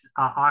liberates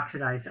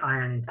oxidized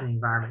iron into the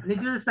environment. And they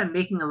do this by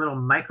making a little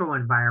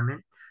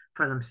microenvironment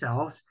for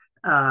themselves,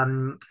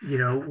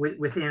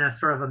 within a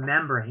sort of a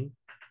membrane.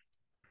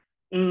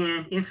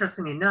 And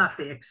interestingly enough,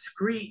 they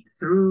excrete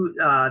through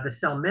the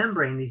cell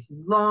membrane these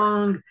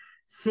long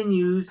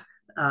sinews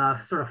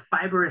sort of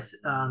fibrous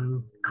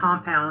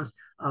compounds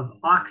of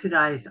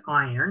oxidized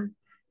iron.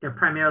 They're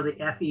primarily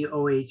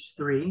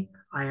FeOH3,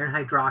 iron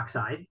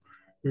hydroxide,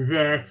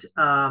 that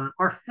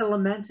are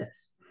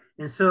filamentous.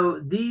 And so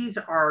these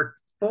are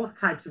both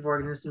types of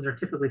organisms are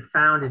typically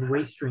found in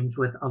waste streams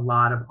with a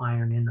lot of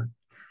iron in them.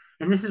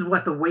 And this is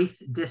what the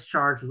waste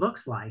discharge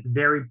looks like,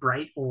 very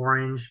bright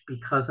orange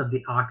because of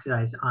the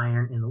oxidized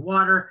iron in the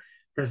water.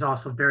 There's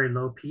also very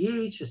low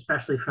pH,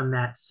 especially from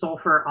that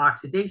sulfur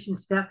oxidation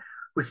step,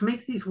 which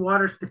makes these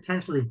waters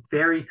potentially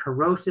very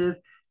corrosive,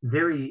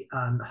 very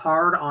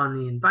hard on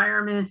the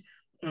environment,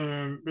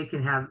 and they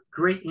can have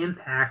great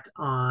impact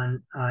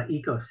on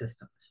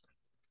ecosystems.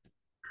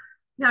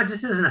 Now,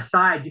 just as an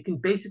aside, you can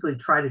basically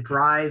try to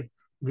drive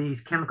these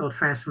chemical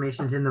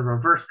transformations in the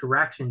reverse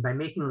direction by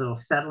making little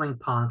settling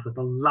ponds with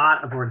a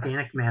lot of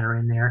organic matter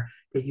in there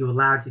that you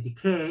allow to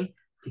decay,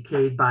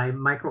 decayed by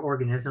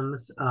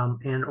microorganisms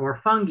and or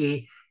fungi.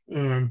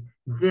 And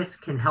this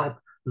can help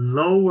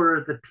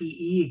lower the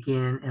PE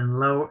again and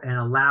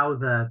allow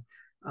the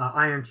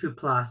iron 2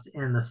 plus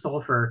and the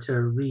sulfur to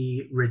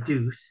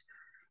reduce.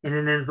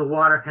 And then the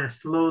water kind of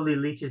slowly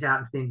leaches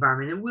out into the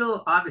environment. It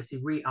will obviously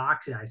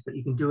reoxidize, but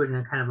you can do it in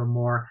a kind of a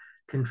more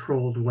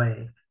controlled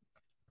way.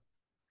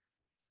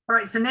 All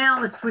right, so now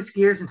let's switch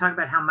gears and talk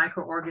about how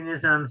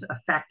microorganisms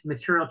affect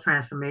material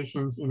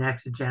transformations in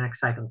exogenic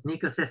cycles and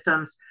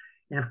ecosystems.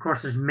 And of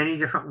course, there's many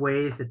different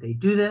ways that they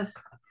do this.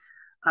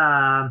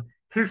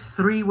 Here's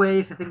 3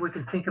 ways I think we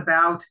can think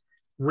about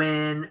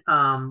when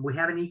we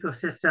have an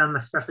ecosystem,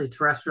 especially a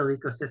terrestrial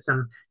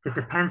ecosystem, that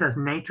depends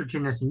on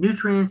nitrogen as a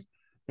nutrient.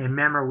 And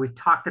remember, we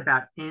talked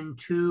about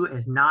N2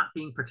 as not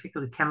being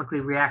particularly chemically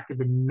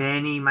reactive in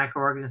many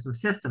microorganism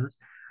systems,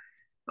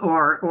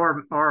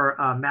 or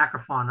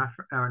macrofauna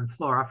and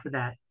flora for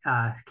that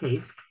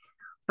case.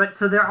 But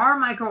so there are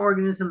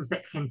microorganisms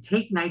that can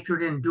take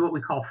nitrogen and do what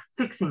we call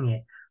fixing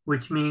it,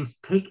 which means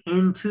take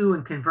N2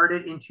 and convert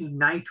it into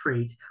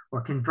nitrate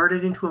or convert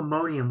it into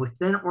ammonium, which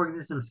then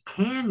organisms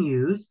can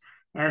use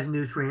as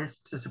nutrients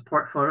to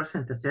support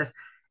photosynthesis.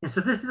 And so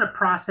this is a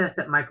process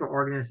that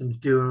microorganisms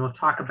do, and we'll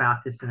talk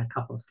about this in a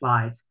couple of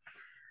slides.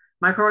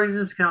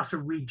 Microorganisms can also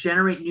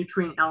regenerate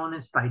nutrient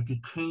elements by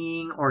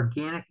decaying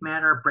organic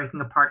matter,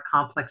 breaking apart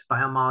complex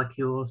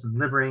biomolecules, and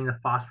liberating the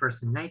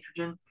phosphorus and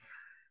nitrogen,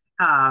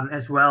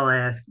 as well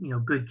as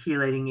good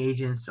chelating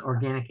agents,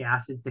 organic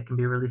acids that can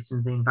be released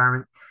into the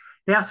environment.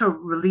 They also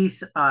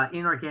release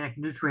inorganic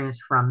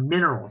nutrients from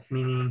minerals,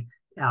 meaning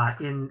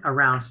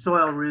around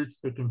soil roots.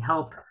 They can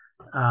help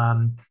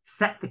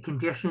set the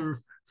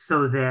conditions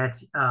so that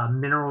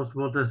minerals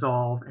will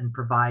dissolve and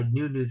provide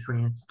new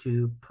nutrients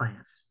to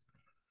plants.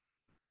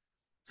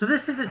 So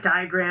this is a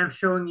diagram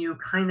showing you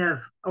kind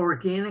of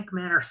organic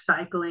matter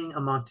cycling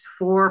amongst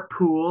 4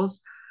 pools: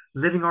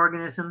 living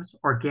organisms,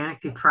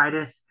 organic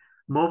detritus,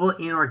 mobile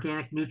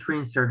inorganic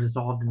nutrients that are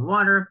dissolved in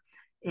water,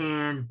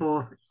 and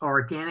both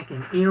organic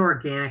and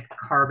inorganic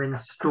carbon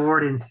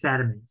stored in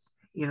sediments.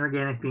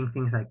 Inorganic being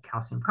things like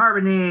calcium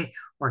carbonate,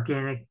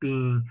 organic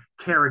being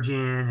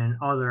kerogen and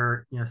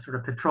other sort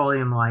of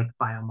petroleum-like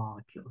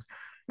biomolecules.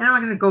 And I'm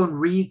not going to go and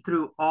read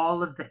through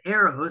all of the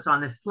arrows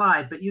on this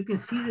slide, but you can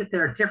see that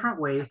there are different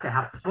ways to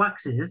have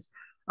fluxes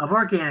of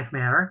organic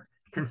matter,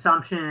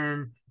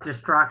 consumption,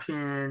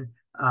 destruction,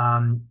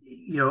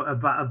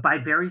 by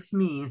various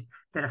means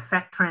that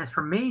affect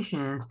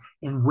transformations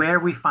in where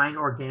we find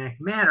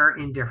organic matter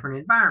in different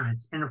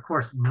environments. And of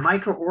course,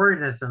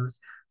 microorganisms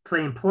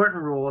play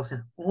important roles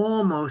in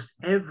almost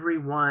every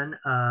one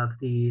of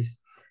these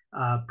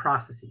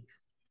processes.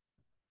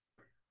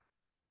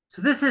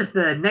 So this is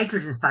the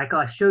nitrogen cycle.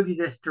 I showed you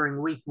this during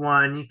week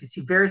 1. You can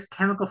see various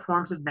chemical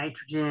forms of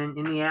nitrogen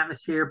in the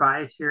atmosphere,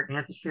 biosphere,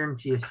 anthosphere, and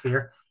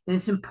geosphere. And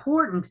it's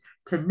important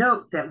to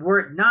note that were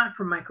it not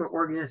for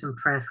microorganism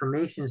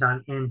transformations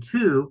on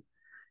N2,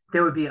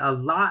 there would be a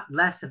lot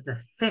less of the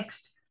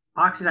fixed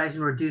oxidized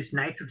and reduced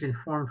nitrogen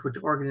forms which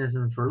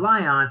organisms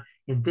rely on,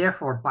 and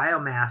therefore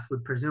biomass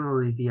would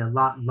presumably be a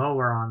lot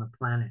lower on the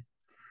planet.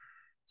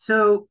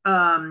 So,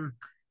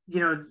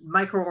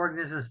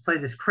 microorganisms play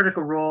this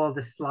critical role.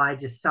 This slide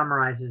just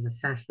summarizes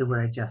essentially what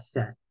I just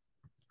said.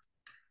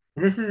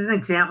 And this is an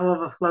example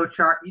of a flow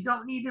chart. You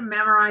don't need to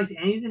memorize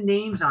any of the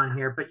names on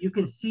here, but you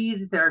can see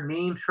that there are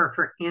names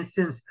for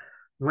instance,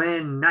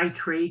 when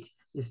nitrate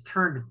is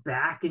turned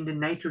back into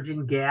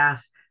nitrogen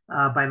gas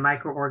by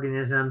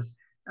microorganisms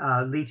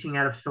leaching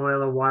out of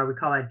soil or water. We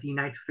call that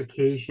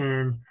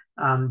denitrification.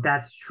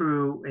 That's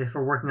true if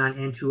we're working on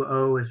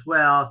N2O as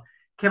well.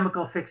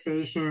 Chemical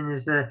fixation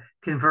is the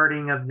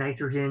converting of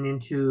nitrogen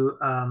into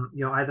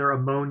either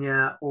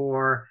ammonia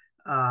or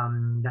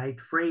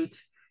nitrate.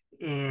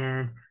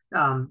 And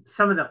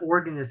some of the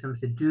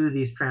organisms that do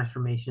these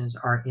transformations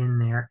are in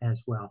there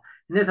as well.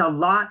 And there's a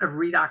lot of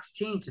redox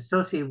change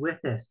associated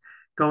with this,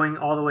 going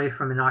all the way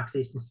from an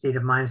oxidation state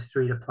of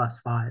 -3 to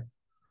 +5.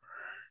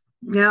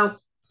 Now,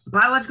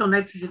 biological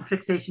nitrogen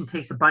fixation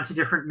takes a bunch of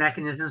different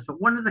mechanisms, but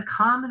one of the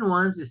common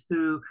ones is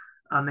through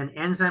an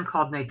enzyme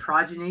called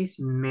nitrogenase.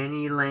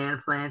 Many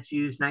land plants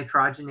use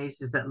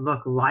nitrogenases that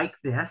look like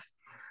this,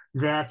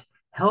 that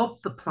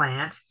help the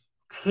plant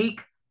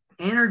take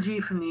energy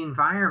from the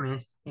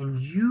environment and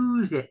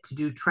use it to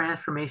do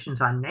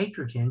transformations on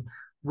nitrogen,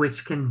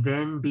 which can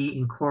then be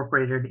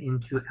incorporated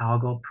into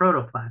algal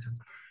protoplasm.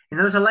 And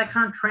those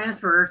electron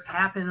transfers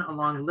happen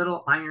along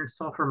little iron,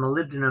 sulfur,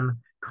 molybdenum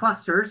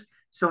clusters.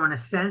 So in a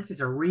sense,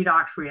 it's a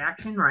redox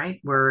reaction, right?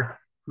 We're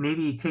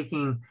maybe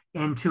taking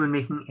N2 and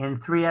making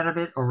N3 out of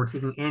it, or we're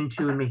taking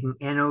N2 and making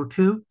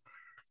NO2.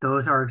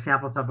 Those are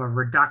examples of a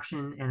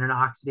reduction and an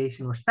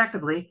oxidation,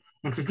 respectively.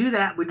 And to do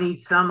that, we need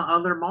some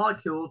other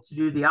molecule to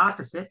do the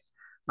opposite,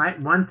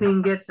 right? One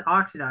thing gets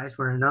oxidized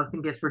where another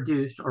thing gets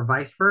reduced, or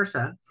vice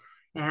versa.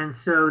 And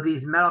so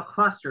these metal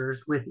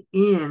clusters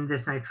within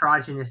this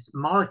nitrogenous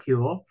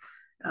molecule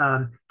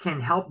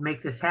can help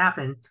make this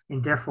happen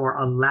and therefore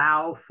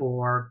allow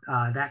for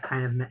that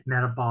kind of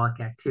metabolic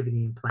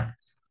activity in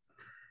plants.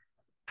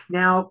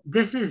 Now,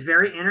 this is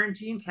very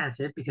energy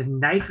intensive because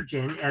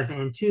nitrogen as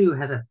N2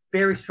 has a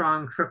very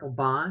strong triple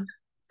bond,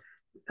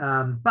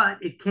 but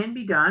it can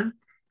be done.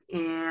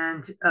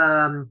 And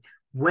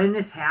when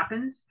this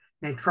happens,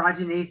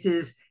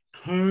 nitrogenases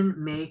can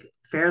make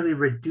fairly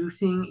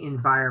reducing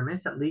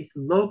environments, at least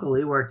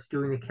locally, where it's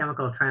doing the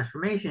chemical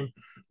transformation,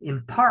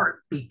 in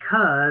part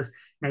because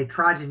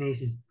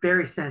nitrogenase is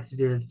very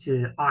sensitive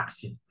to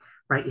oxygen,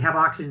 right? You have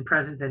oxygen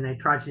present, then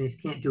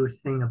nitrogenase can't do its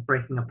thing of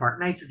breaking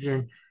apart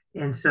nitrogen.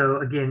 And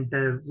so, again,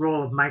 the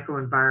role of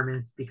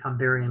microenvironments become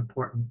very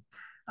important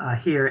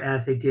here,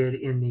 as they did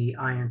in the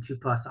iron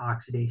 2+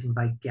 oxidation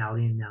by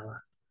Gallianella.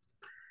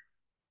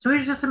 So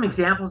here's just some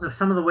examples of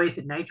some of the ways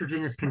that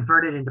nitrogen is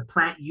converted into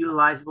plant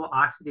utilizable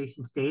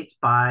oxidation states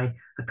by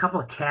a couple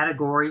of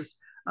categories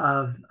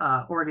of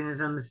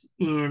organisms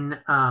in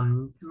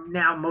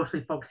now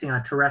mostly focusing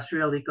on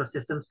terrestrial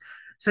ecosystems.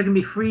 So it can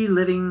be free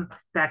living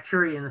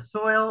bacteria in the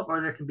soil, or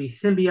there can be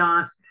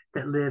symbionts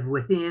that live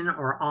within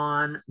or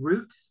on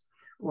roots,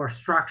 or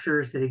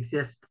structures that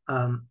exist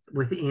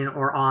within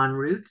or on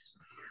roots.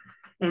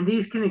 And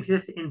these can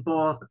exist in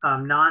both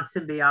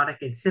non-symbiotic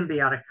and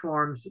symbiotic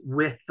forms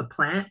with the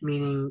plant,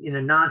 meaning in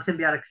a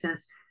non-symbiotic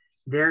sense,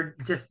 they're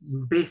just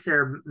base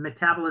their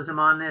metabolism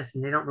on this,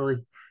 and they don't really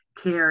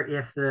care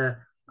if the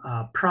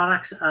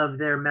products of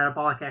their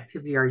metabolic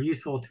activity are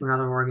useful to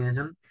another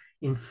organism.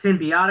 In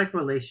symbiotic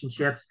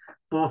relationships,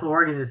 both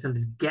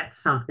organisms get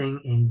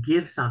something and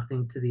give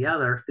something to the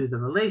other through the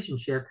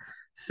relationship,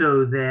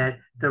 so that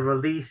the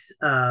release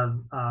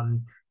of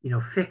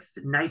fixed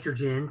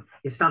nitrogen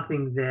is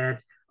something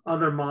that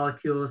other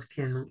molecules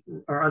can,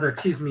 or other,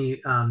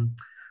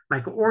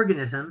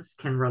 microorganisms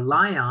can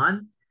rely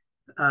on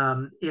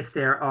if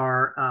there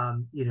are,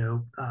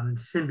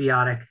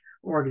 symbiotic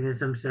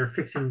organisms that are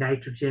fixing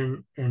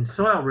nitrogen in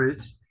soil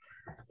roots.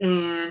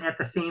 And at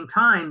the same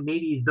time,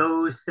 maybe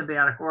those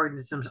symbiotic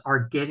organisms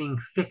are getting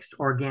fixed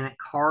organic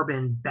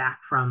carbon back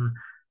from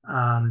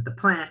the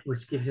plant,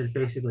 which gives it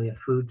basically a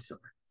food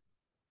source.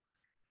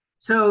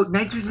 So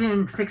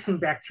nitrogen fixing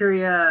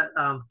bacteria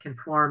can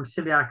form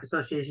symbiotic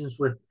associations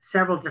with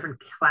several different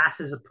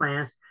classes of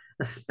plants,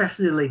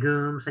 especially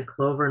legumes like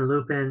clover and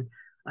lupin,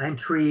 and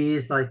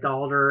trees like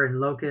alder and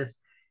locust.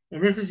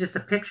 And this is just a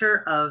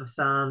picture of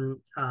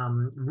some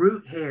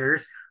root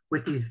hairs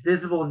with these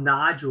visible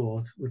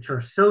nodules, which are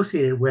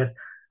associated with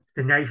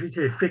the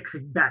nitrogen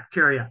fixing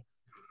bacteria.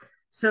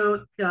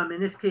 So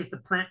in this case, the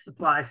plant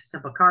supplies a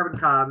simple carbon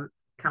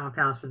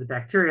compounds for the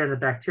bacteria, and the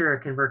bacteria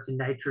converts the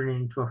nitrogen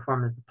into a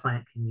form that the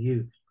plant can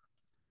use.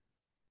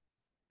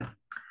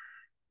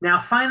 Now,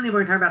 finally,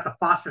 we're going to talk about the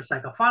phosphorus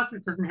cycle.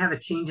 Phosphorus doesn't have a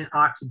change in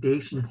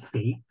oxidation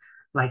state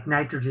like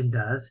nitrogen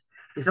does.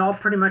 It's all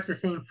pretty much the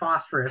same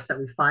phosphorus that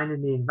we find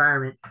in the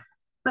environment,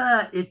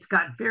 but it's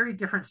got very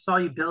different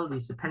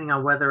solubilities depending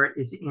on whether it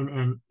is in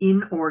an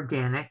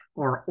inorganic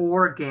or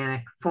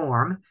organic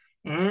form,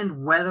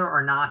 and whether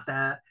or not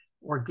that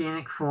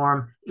organic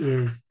form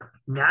is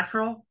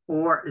natural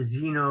or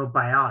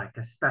xenobiotic,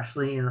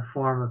 especially in the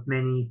form of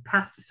many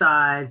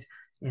pesticides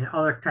and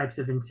other types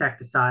of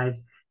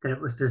insecticides that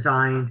it was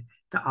designed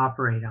to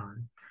operate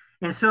on.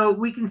 And so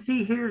we can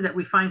see here that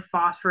we find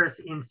phosphorus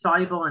in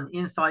soluble and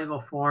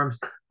insoluble forms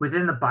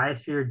within the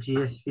biosphere,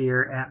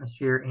 geosphere,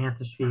 atmosphere,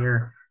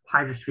 anthosphere,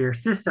 hydrosphere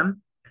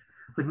system,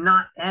 with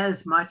not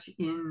as much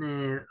in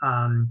the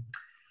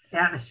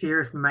atmosphere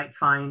as we might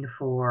find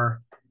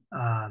for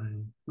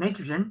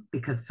nitrogen,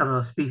 because some of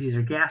those species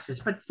are gaseous,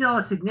 but still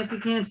a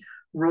significant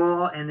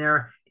role. And there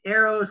are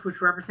arrows which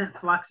represent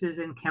fluxes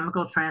and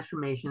chemical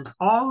transformations,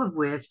 all of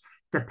which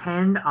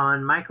depend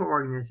on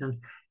microorganisms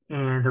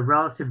and the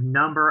relative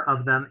number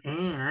of them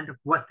and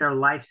what their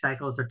life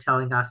cycles are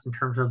telling us in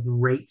terms of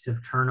rates of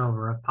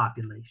turnover of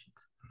populations.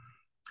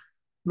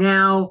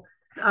 Now,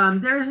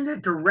 there isn't a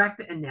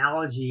direct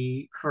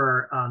analogy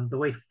for the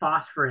way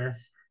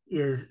phosphorus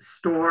is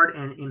stored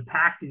and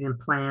impacted in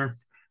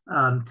plants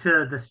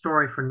to the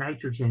story for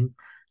nitrogen,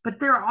 but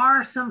there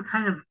are some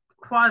kind of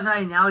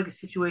quasi-analogous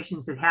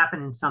situations that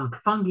happen in some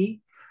fungi,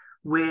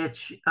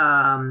 which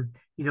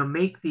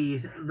make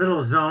these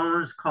little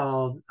zones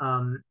called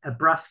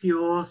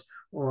abruscules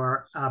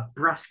or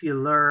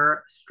bruscular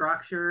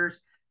structures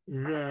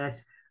that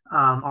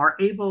are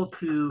able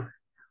to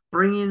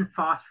bring in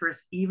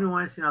phosphorus even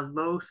when it's in a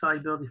low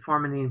solubility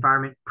form in the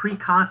environment,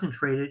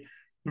 pre-concentrated,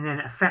 and then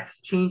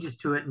affects changes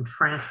to it and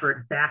transfer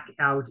it back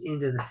out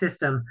into the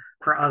system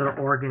for other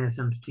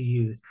organisms to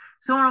use.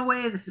 So in a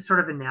way, this is sort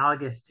of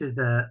analogous to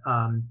the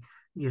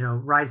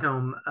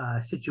rhizome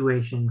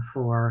situation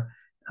for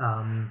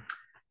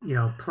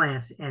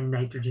plants and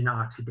nitrogen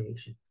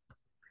oxidation.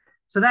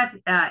 So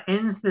that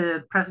ends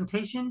the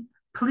presentation.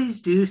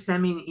 Please do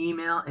send me an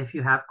email if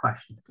you have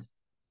questions.